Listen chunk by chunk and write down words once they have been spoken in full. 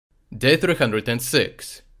Day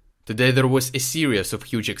 306. Today there was a series of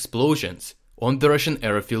huge explosions on the Russian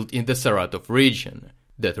airfield in the Saratov region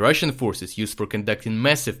that Russian forces used for conducting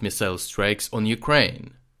massive missile strikes on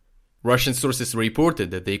Ukraine. Russian sources reported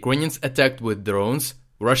that the Ukrainians attacked with drones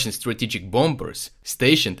Russian strategic bombers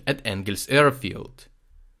stationed at Engels airfield.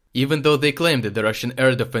 Even though they claimed that the Russian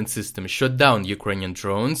air defense system shot down Ukrainian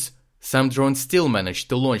drones, some drones still managed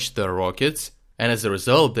to launch their rockets, and as a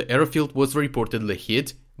result the airfield was reportedly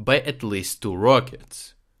hit by at least 2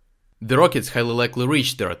 rockets. The rockets highly likely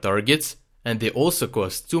reached their targets, and they also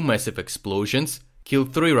caused 2 massive explosions,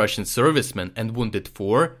 killed 3 Russian servicemen and wounded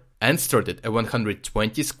 4, and started a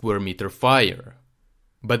 120 square meter fire.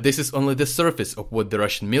 But this is only the surface of what the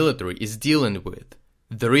Russian military is dealing with.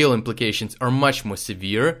 The real implications are much more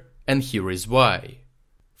severe, and here is why.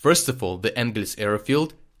 First of all, the Engels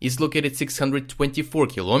airfield is located 624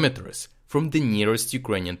 kilometers from the nearest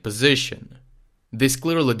Ukrainian position. This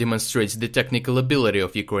clearly demonstrates the technical ability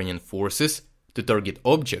of Ukrainian forces to target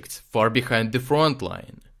objects far behind the front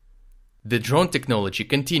line. The drone technology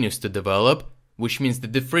continues to develop, which means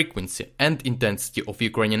that the frequency and intensity of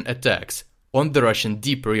Ukrainian attacks on the Russian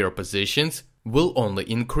deep rear positions will only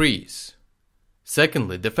increase.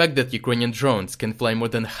 Secondly, the fact that Ukrainian drones can fly more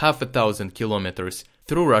than 1,000 kilometers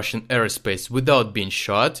through Russian airspace without being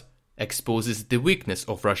shot exposes the weakness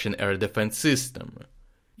of Russian air defense system.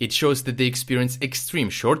 It shows that they experience extreme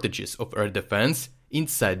shortages of air defense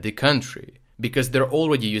inside the country, because they're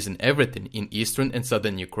already using everything in eastern and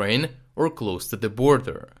southern Ukraine or close to the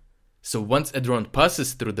border. So once a drone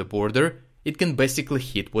passes through the border, it can basically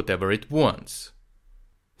hit whatever it wants.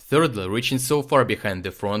 Thirdly, reaching so far behind the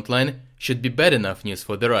front line should be bad enough news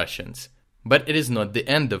for the Russians, but it is not the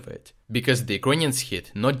end of it, because the Ukrainians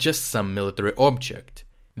hit not just some military object.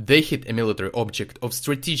 They hit a military object of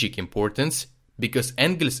strategic importance, because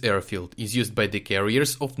Engels airfield is used by the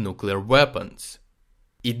carriers of nuclear weapons.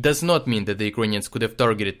 It does not mean that the Ukrainians could have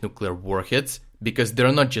targeted nuclear warheads, because they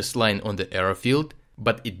are not just lying on the airfield,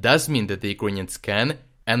 but it does mean that the Ukrainians can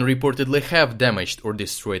and reportedly have damaged or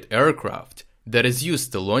destroyed aircraft that is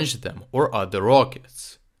used to launch them or other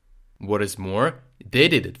rockets. What is more, they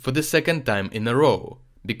did it for the second time in a row,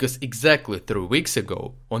 because exactly 3 weeks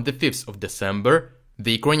ago, on the 5th of December,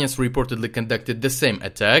 the Ukrainians reportedly conducted the same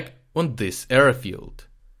attack on this airfield.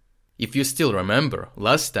 If you still remember,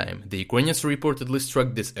 last time the Ukrainians reportedly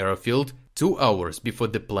struck this airfield 2 hours before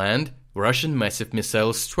the planned Russian massive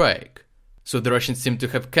missile strike, so the Russians seem to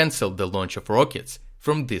have cancelled the launch of rockets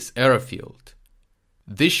from this airfield.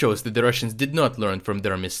 This shows that the Russians did not learn from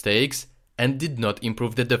their mistakes and did not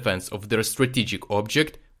improve the defense of their strategic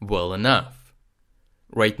object well enough.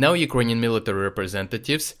 Right now, Ukrainian military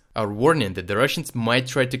representatives are warning that the Russians might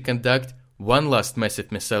try to conduct one last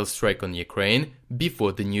massive missile strike on Ukraine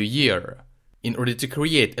before the new year, in order to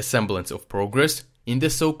create a semblance of progress in the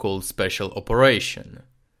so-called special operation.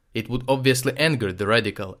 It would obviously anger the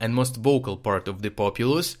radical and most vocal part of the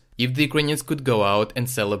populace if the Ukrainians could go out and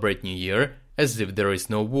celebrate New Year as if there is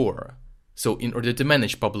no war. So in order to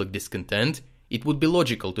manage public discontent, it would be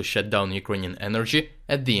logical to shut down Ukrainian energy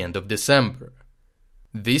at the end of December.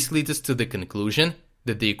 This leads us to the conclusion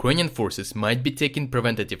that the Ukrainian forces might be taking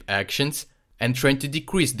preventative actions and trying to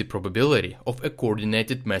decrease the probability of a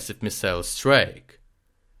coordinated massive missile strike.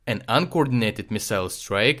 An uncoordinated missile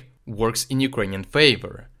strike works in Ukrainian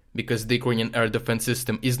favor, because the Ukrainian air defense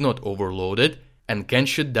system is not overloaded and can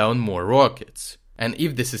shoot down more rockets. And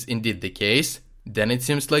if this is indeed the case, then it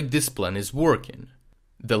seems like this plan is working.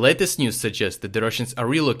 The latest news suggests that the Russians are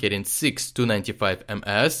relocating 6 Tu-95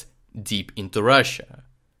 MS deep into Russia.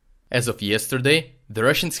 As of yesterday, the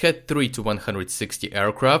Russians had 3 Tu-160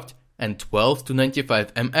 aircraft and 12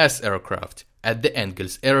 Tu-95 MS aircraft at the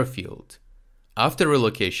Engels airfield. After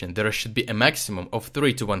relocation, there should be a maximum of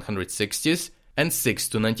 3 Tu-160s and 6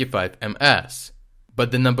 Tu-95 MS.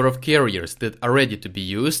 But the number of carriers that are ready to be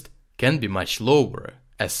used can be much lower,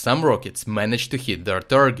 as some rockets manage to hit their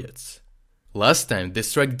targets. Last time, the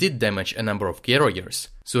strike did damage a number of carriers,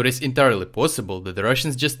 so it is entirely possible that the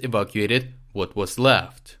Russians just evacuated what was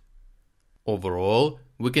left. Overall,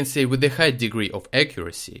 we can say with a high degree of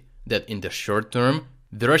accuracy that in the short term,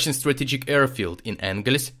 the Russian strategic airfield in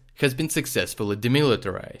Engels has been successfully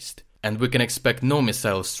demilitarized, and we can expect no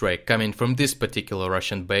missile strike coming from this particular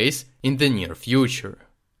Russian base in the near future.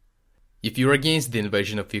 If you're against the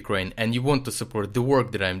invasion of Ukraine and you want to support the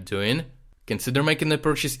work that I'm doing, consider making a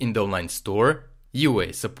purchase in the online store,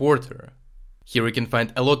 UA Supporter. Here you can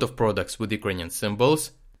find a lot of products with Ukrainian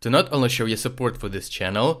symbols to not only show your support for this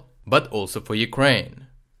channel, but also for Ukraine.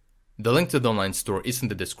 The link to the online store is in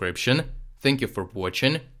the description. Thank you for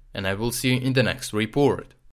watching, and I will see you in the next report.